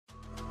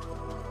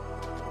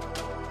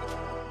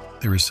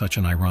There is such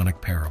an ironic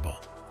parable.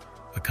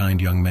 A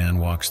kind young man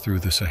walks through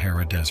the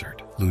Sahara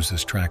Desert,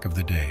 loses track of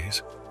the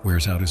days,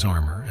 wears out his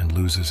armor, and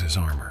loses his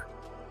armor.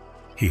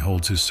 He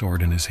holds his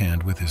sword in his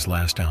hand with his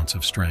last ounce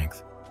of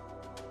strength.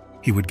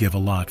 He would give a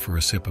lot for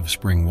a sip of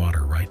spring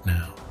water right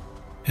now.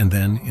 And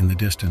then, in the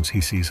distance,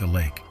 he sees a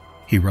lake.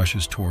 He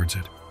rushes towards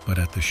it, but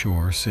at the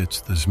shore sits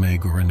the Zmei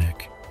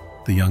Goranik.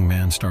 The young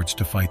man starts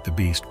to fight the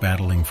beast,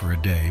 battling for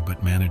a day,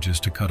 but manages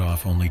to cut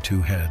off only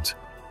 2 heads.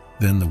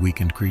 Then the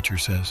weakened creature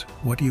says,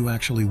 "What do you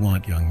actually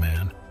want, young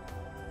man?"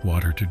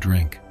 "Water to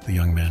drink," the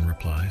young man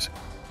replies.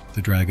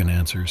 The dragon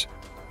answers,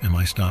 "Am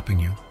I stopping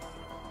you?"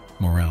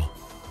 Morale: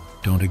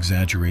 don't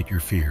exaggerate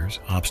your fears,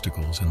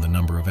 obstacles, and the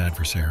number of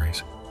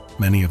adversaries.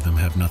 Many of them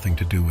have nothing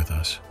to do with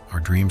us. Our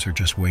dreams are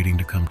just waiting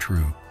to come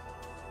true.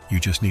 You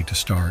just need to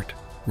start,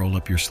 roll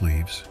up your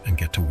sleeves, and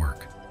get to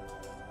work.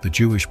 The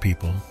Jewish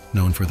people,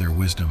 known for their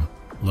wisdom,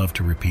 love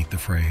to repeat the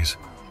phrase,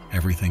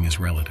 "Everything is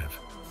relative."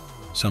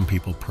 Some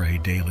people pray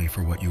daily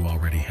for what you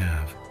already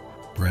have: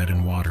 bread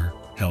and water,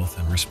 health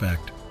and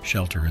respect,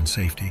 shelter and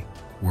safety,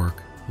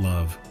 work,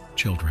 love,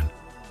 children.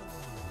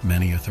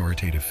 Many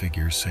authoritative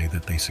figures say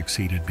that they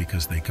succeeded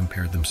because they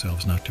compared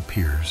themselves not to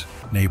peers,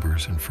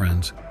 neighbors, and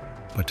friends,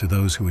 but to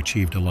those who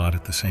achieved a lot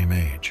at the same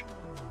age.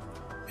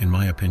 In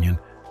my opinion,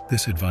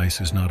 this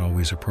advice is not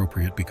always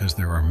appropriate because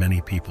there are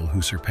many people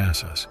who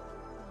surpass us.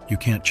 You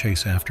can't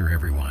chase after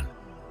everyone.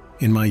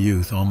 In my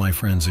youth, all my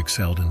friends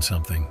excelled in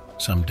something.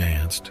 Some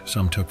danced,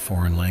 some took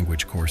foreign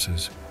language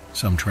courses,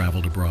 some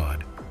traveled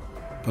abroad.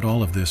 But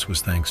all of this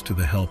was thanks to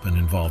the help and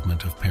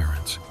involvement of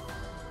parents.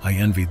 I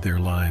envied their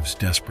lives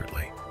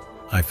desperately.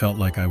 I felt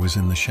like I was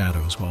in the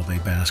shadows while they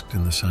basked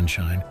in the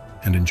sunshine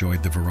and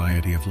enjoyed the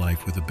variety of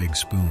life with a big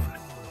spoon.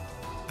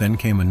 Then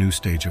came a new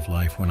stage of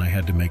life when I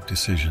had to make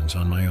decisions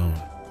on my own.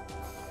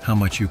 How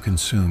much you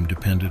consume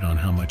depended on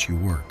how much you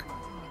work.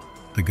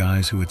 The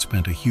guys who had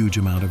spent a huge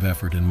amount of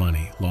effort and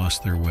money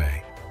lost their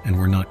way and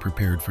were not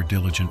prepared for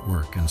diligent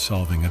work and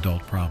solving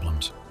adult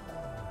problems.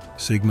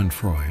 Sigmund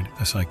Freud,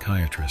 a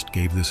psychiatrist,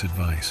 gave this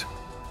advice: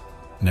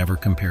 never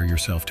compare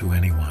yourself to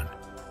anyone.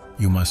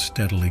 You must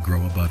steadily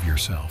grow above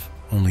yourself.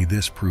 Only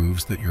this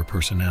proves that your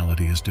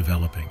personality is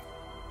developing.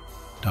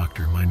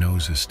 "Doctor, my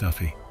nose is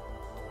stuffy."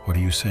 "What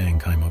are you saying,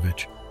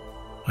 Kaimovich?"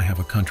 "I have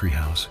a country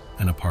house,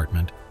 an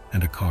apartment,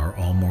 and a car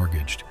all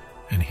mortgaged,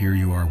 and here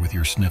you are with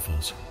your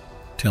sniffles.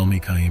 Tell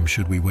me, Chaim,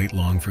 should we wait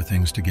long for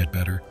things to get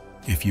better?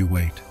 If you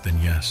wait, then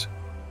yes."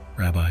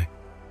 "Rabbi,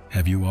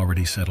 have you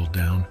already settled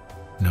down?"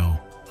 "No,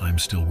 I'm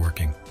still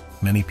working."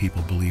 Many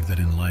people believe that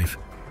in life,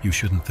 you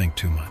shouldn't think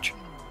too much.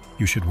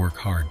 You should work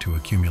hard to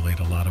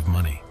accumulate a lot of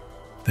money.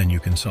 Then you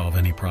can solve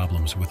any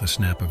problems with a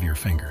snap of your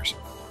fingers.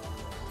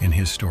 In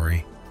his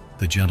story,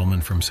 the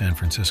gentleman from San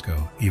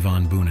Francisco,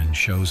 Ivan Bunin,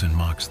 shows and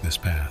mocks this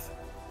path.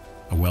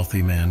 A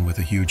wealthy man with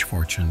a huge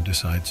fortune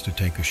decides to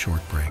take a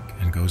short break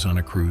and goes on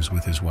a cruise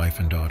with his wife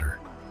and daughter.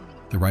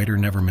 The writer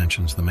never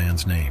mentions the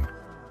man's name,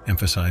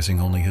 emphasizing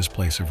only his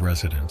place of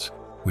residence,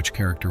 which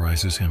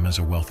characterizes him as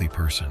a wealthy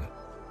person.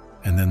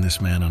 And then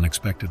this man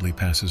unexpectedly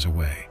passes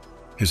away.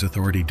 His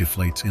authority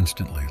deflates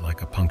instantly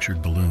like a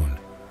punctured balloon.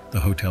 The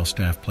hotel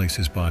staff place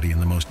his body in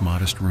the most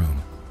modest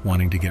room,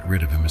 wanting to get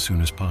rid of him as soon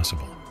as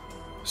possible.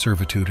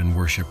 Servitude and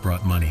worship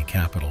brought money,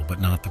 capital, but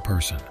not the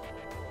person.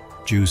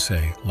 Jews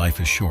say, life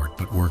is short,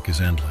 but work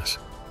is endless.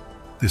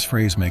 This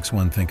phrase makes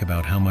one think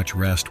about how much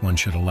rest one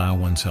should allow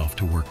oneself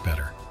to work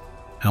better.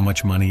 How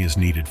much money is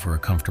needed for a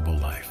comfortable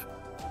life.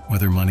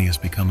 Whether money has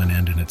become an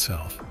end in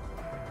itself.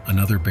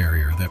 Another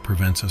barrier that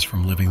prevents us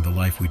from living the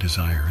life we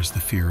desire is the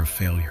fear of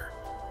failure.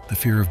 The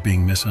fear of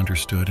being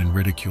misunderstood and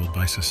ridiculed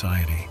by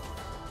society.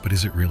 But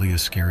is it really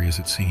as scary as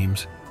it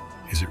seems?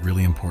 Is it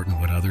really important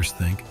what others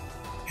think?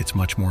 It's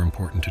much more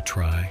important to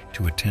try,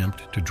 to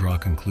attempt, to draw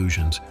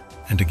conclusions,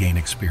 and to gain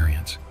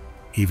experience,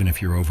 even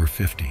if you're over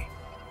 50,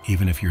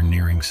 even if you're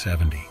nearing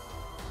 70.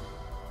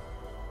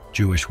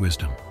 Jewish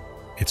wisdom.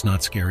 It's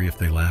not scary if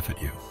they laugh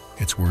at you.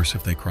 It's worse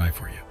if they cry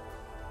for you.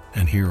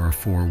 And here are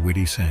 4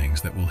 witty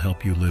sayings that will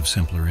help you live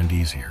simpler and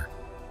easier.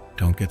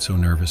 Don't get so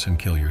nervous and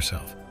kill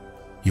yourself.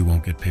 You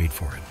won't get paid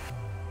for it.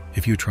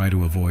 If you try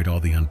to avoid all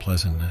the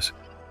unpleasantness,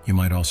 you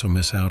might also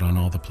miss out on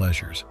all the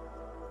pleasures.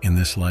 In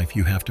this life,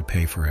 you have to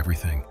pay for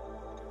everything,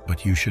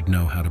 but you should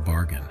know how to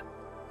bargain.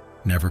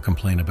 Never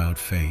complain about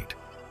fate.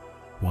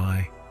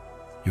 Why?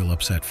 You'll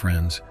upset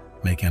friends,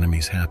 make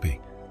enemies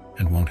happy,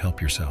 and won't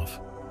help yourself.